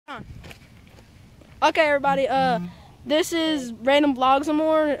Okay, everybody. This is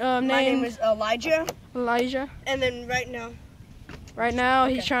randomvlogsamor. My name is Elijah. Elijah. And then right now,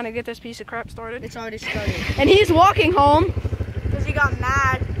 he's trying to get this piece of crap started. it's already started. And he's walking home. Because he got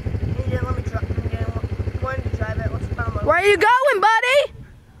mad and he didn't let me drive. He didn't want to drive it. Let's found my. Where are you going, buddy?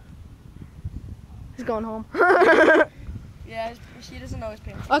 He's going home. Yeah, she doesn't know his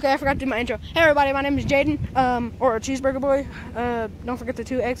parents. Okay, I forgot to do my intro. Hey, everybody. My name is Jaden, or Cheeseburger Boy. Don't forget the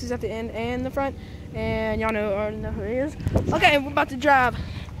 2 X's at the end and the front. And y'all already know who he is. Okay, we're about to drive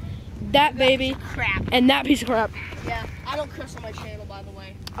that baby Crap. and that piece of crap. Yeah, I don't curse on my channel, by the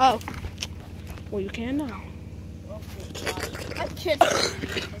way. Oh. Well, you can now. Oh, gosh. I'm kidding.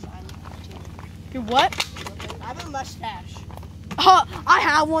 You're what? I have a mustache. I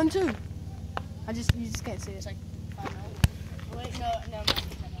have one too. You just can't see it. It's like, I don't know. Wait, no.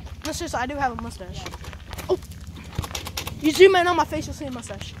 That's just, I do have a mustache. Yeah. Oh. You zoom in on my face, you'll see a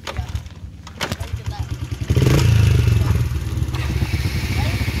mustache. Yeah.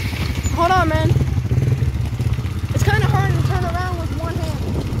 Hold on, man. It's kind of hard to turn around with one hand.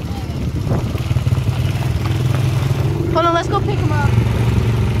 Hold on, let's go pick him up.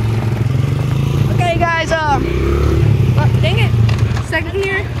 Okay, guys, dang it. Second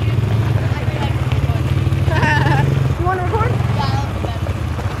here. You want to record?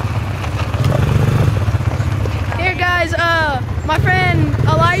 Here, guys, my friend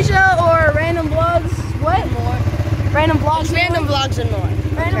Elijah, or randomvlogs, what? Randomvlogsamor. Randomvlogsamor.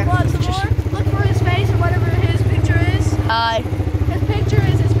 Randomvlogsamor. Look for his face or whatever his picture is. Hi. His picture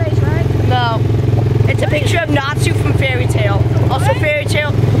is his face, right? No. It's a picture of Natsu from Fairy Tail. Also Fairy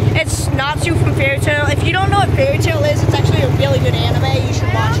Tail. It's Natsu from Fairy Tail. If you don't know what Fairy Tail is, it's actually a really good anime. You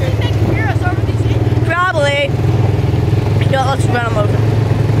should watch it. They can hear us over these things. Probably. No, let's run them over.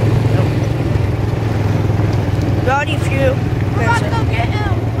 Nope. We already few. We're about to go get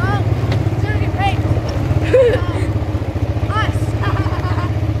him. Oh, he's gonna get raped. Us.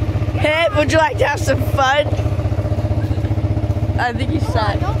 Hey, would you like to have some fun? I think he's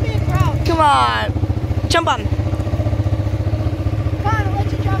sad. Don't be a crowd. Come on. Jump on. Fine, I'll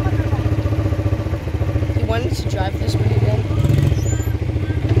let you jump on your bike. He wanted to drive this when he did.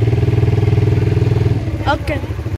 Okay.